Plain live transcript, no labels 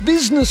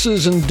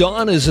Businesses and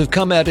diners have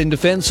come out in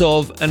defence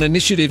of an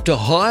initiative to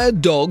hire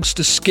dogs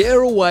to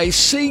scare away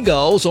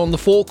seagulls on the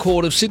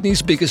forecourt of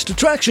Sydney's biggest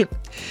attraction.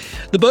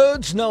 The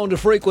birds, known to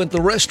frequent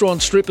the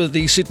restaurant strip of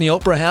the Sydney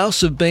Opera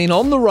House, have been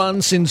on the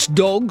run since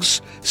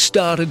dogs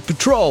started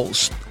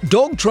patrols.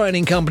 Dog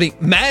training company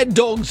Mad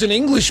Dogs and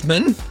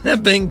Englishmen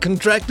have been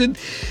contracted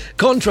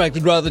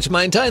to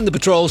maintain the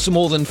patrols for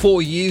more than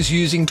 4 years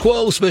using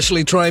 12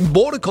 specially trained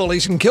border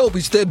collies and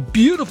kelpies. They're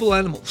beautiful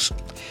animals.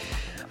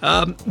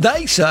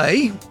 They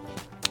say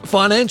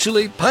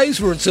financially pays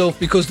for itself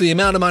because the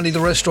amount of money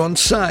the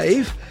restaurants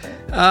save.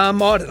 I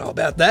don't know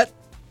about that.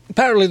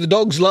 Apparently the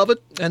dogs love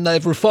it, and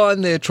they've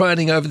refined their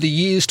training over the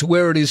years to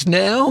where it is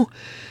now.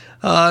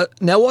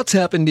 Now what's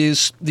happened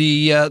is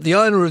the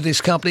owner of this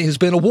company has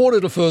been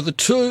awarded a further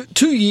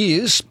two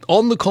years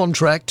on the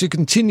contract to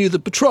continue the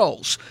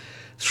patrols.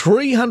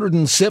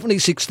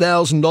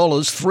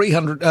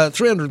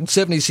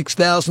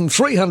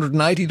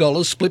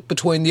 $376,380 split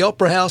between the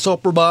Opera House,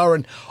 Opera Bar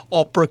and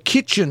Opera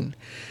Kitchen.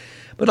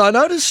 But I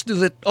noticed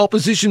that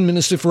Opposition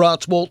Minister for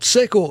Arts Walt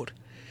Secord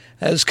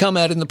has come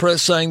out in the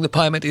press saying the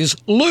payment is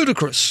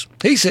ludicrous.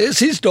 He says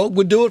his dog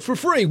would do it for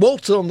free.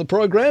 Walt's on the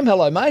program.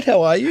 Hello, mate.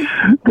 How are you?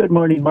 Good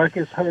morning,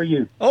 Marcus. How are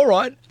you? All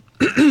right.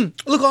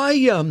 Look, I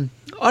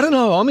don't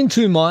know. I'm in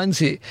two minds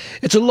here.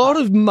 It's a lot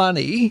of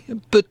money,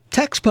 but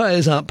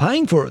taxpayers aren't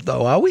paying for it,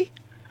 though, are we?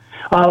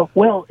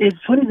 Well, it's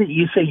funny that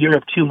you say you're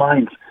of two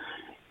minds.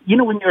 You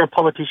know, when you're a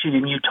politician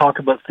and you talk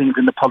about things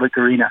in the public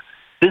arena,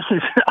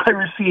 I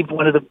received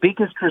one of the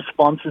biggest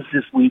responses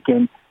this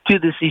weekend to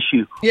this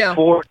issue,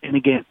 for and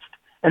against.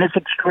 And it's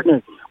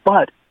extraordinary.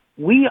 But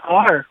we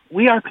are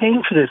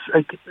paying for this.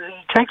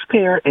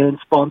 Taxpayer and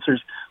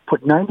sponsors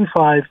put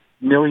 $95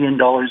 million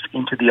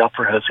into the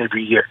Opera House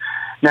every year.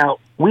 Now,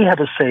 we have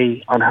a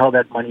say on how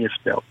that money is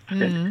spent.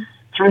 Mm-hmm.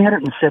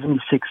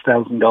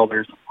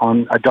 $376,000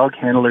 on a dog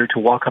handler to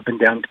walk up and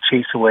down to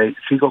chase away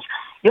seagulls.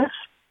 Yes,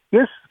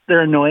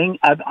 they're annoying.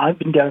 I've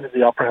been down to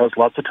the Opera House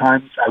lots of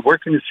times. I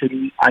work in the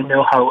city. I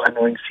know how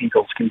annoying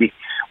seagulls can be.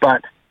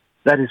 But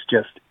that is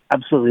just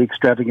absolutely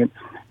extravagant.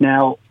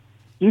 Now,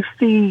 if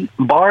the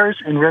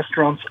bars and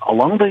restaurants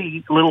along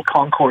the little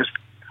concourse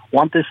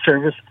want this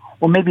service,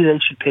 well, maybe they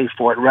should pay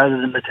for it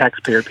rather than the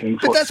taxpayer paying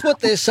for it. But that's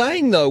what they're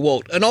saying, though,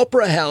 Walt. An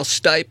Opera House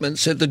statement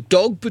said the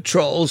dog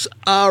patrols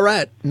are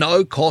at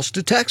no cost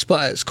to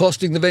taxpayers,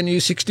 costing the venue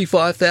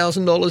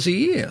 $65,000 a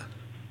year.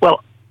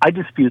 Well, I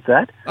dispute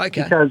that.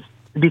 Okay.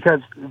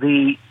 Because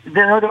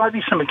there might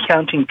be some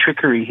accounting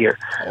trickery here.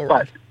 All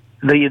right.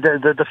 But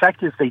the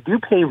fact is they do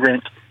pay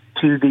rent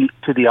to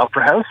the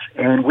Opera House,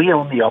 and we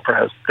own the Opera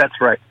House. That's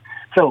right.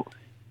 So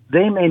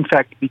they may, in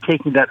fact, be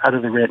taking that out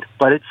of the rent,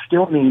 but it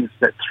still means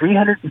that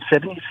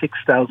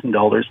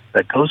 $376,000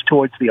 that goes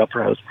towards the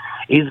Opera House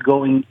is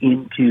going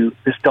into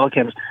this dog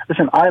canvas.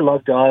 Listen, I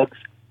love dogs.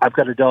 I've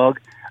got a dog.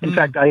 In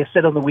fact, I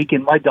said on the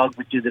weekend my dog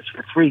would do this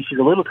for free. She's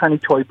a little tiny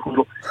toy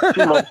poodle.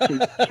 She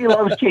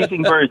loves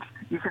chasing birds.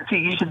 You should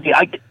see.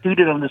 I get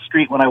tooted on the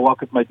street when I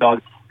walk with my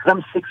dog because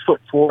I'm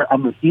 6'4".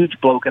 I'm a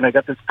huge bloke, and I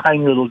got this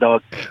tiny little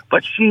dog.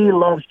 But she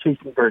loves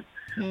chasing birds.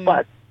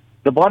 But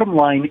the bottom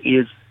line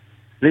is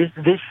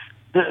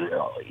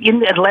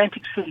in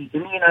Atlantic City,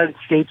 in the United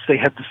States, they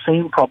have the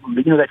same problem.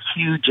 You know, that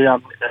huge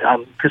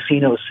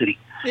casino city.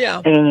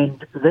 Yeah.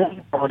 And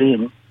they brought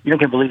in, you're not going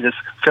to believe this,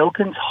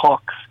 falcons,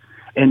 hawks,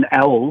 and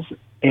owls,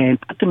 and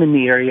put them in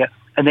the area,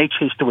 and they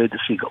chased away the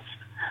seagulls.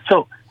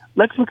 So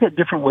let's look at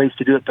different ways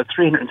to do it, but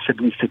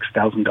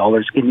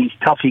 $376,000 in these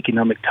tough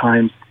economic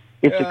times,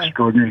 it's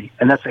extraordinary,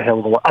 and that's a hell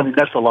of a lot. I mean,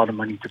 that's a lot of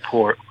money to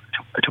pour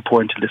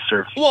into this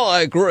service. Well,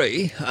 I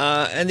agree.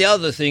 And the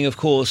other thing, of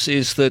course,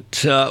 is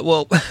that,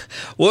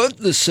 weren't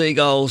the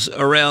seagulls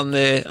around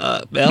there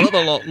a hell of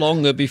a lot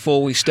longer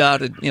before we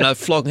started,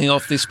 flogging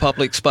off this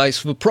public space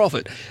for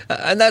profit?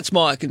 And that's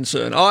my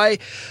concern.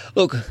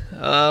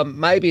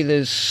 Maybe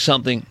there's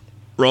something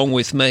wrong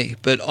with me,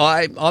 but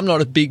I'm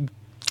not a big,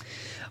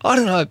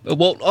 I'm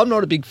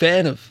not a big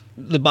fan of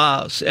the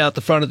bars out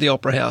the front of the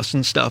Opera House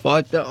and stuff.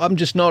 I'm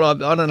just not. I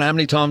don't know how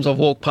many times I've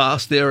walked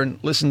past there and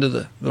listened to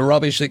the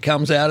rubbish that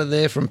comes out of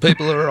there from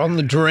people that are on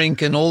the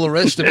drink and all the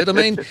rest of it. I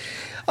mean,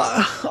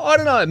 I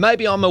don't know.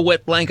 Maybe I'm a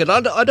wet blanket.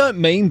 I don't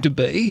mean to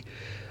be,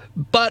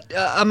 but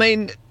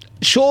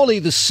surely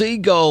the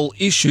seagull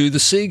issue, the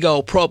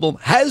seagull problem,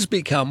 has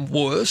become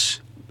worse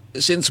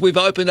since we've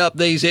opened up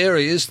these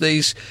areas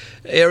that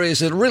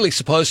are really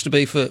supposed to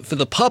be for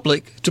the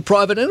public to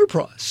private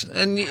enterprise.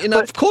 And,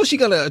 of course you're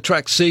going to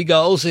attract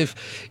seagulls if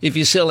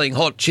you're selling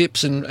hot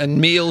chips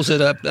and meals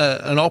at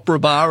an opera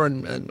bar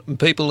and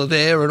people are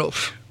there. And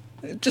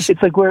it's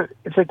like we're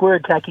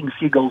attacking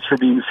seagulls for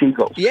being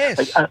seagulls.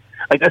 Yes.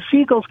 Like a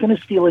seagull's going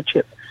to steal a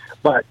chip,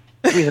 but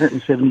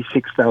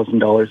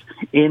 $376,000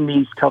 in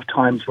these tough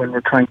times when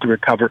we're trying to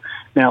recover.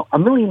 Now,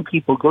 1 million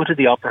people go to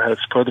the Opera House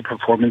for the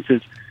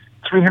performances.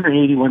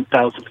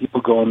 381,000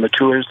 people go on the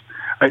tours.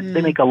 Right?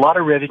 They make a lot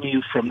of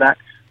revenue from that.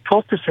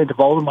 12% of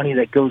all the money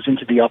that goes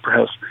into the Opera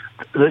House,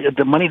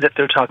 the money that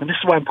they're talking, this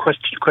is why I'm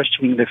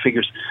questioning their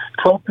figures.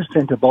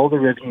 12% of all the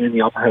revenue in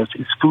the Opera House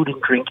is food and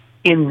drink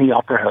in the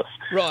Opera House.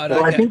 Right. So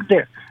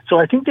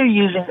Okay. I think they're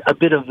using a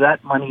bit of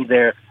that money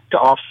there to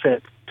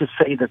offset, to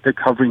say that they're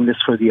covering this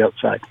for the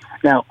outside.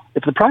 Now,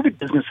 if the private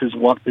businesses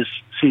want this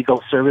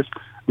seagull service,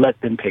 let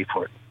them pay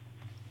for it.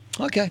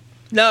 Okay.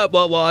 No,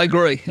 well, I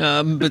agree.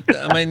 But,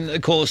 I mean,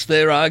 of course,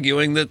 they're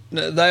arguing that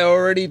they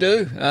already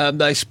do.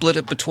 They split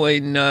it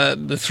between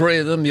the three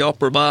of them, the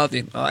Opera Bar.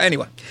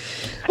 Anyway.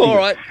 All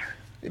right.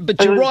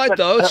 But you're right,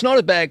 though. It's not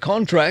a bad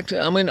contract.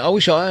 I mean, I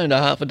wish I owned a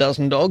half a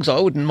dozen dogs. I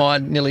wouldn't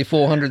mind nearly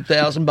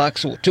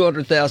 $400,000 or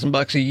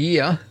 $200,000 a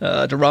year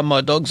to run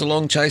my dogs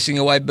along chasing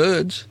away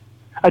birds.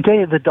 I tell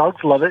you, the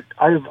dogs love it.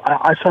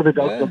 I saw the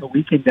dogs on the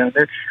weekend down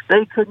there.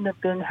 They couldn't have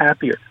been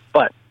happier.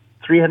 But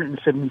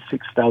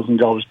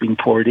 $376,000 being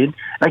poured in.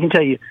 I can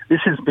tell you,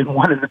 this has been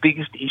one of the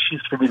biggest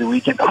issues for me the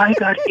weekend. I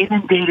got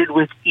inundated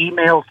with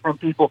emails from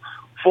people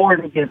for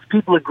and against,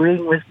 people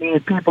agreeing with me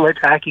and people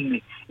attacking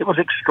me. It was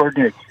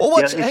extraordinary.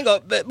 Well, hang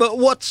on, but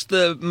what's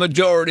the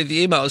majority of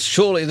the emails?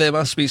 Surely there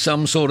must be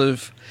some sort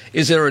of...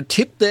 Is there a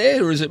tip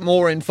there, or is it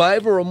more in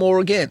favour or more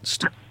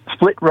against?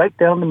 Split right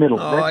down the middle.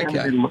 Oh, right okay.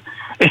 down the middle.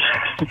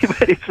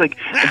 It's like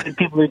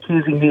people are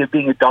accusing me of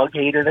being a dog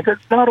hater. And I go,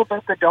 it's not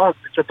about the dogs.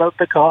 It's about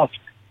the cost.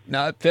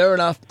 No, fair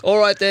enough. All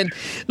right, then.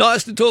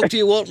 Nice to talk to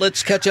you, Walt.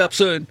 Let's catch up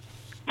soon.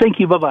 Thank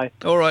you. Bye-bye.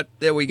 All right,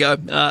 there we go.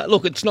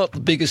 Look, it's not the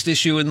biggest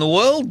issue in the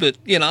world, but,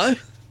 you know,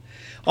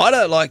 I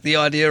don't like the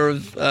idea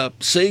of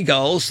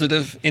seagulls that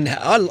have...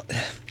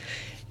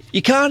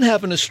 You can't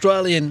have an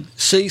Australian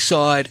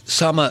seaside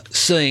summer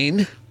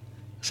scene,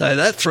 say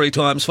that 3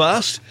 times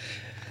fast,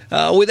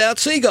 without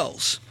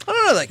seagulls. I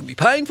don't know, they can be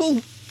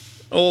painful.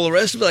 All the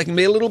rest of it, they can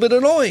be a little bit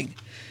annoying.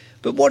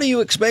 But what do you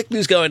expect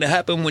is going to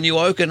happen when you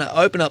open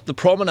up the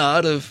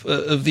promenade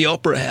of the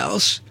Opera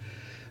House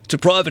to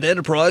private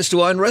enterprise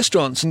to own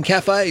restaurants and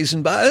cafes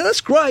and bars?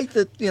 That's great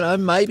that, you know,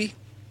 maybe.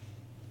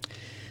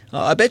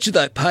 I bet you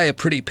they pay a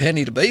pretty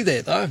penny to be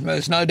there, though.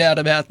 There's no doubt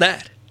about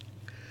that.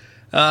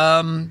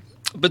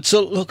 But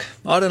so, look,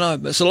 I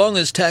don't know. So long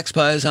as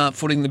taxpayers aren't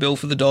footing the bill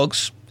for the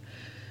dogs,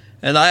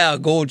 and they are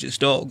gorgeous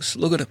dogs.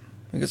 Look at them.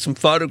 We've got some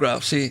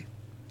photographs here.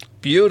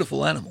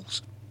 Beautiful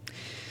animals.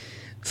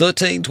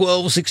 13,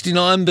 12,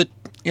 69, but,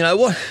 you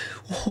know,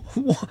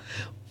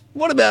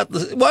 what about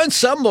won't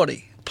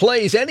somebody,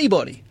 please,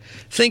 anybody,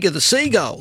 think of the seagulls?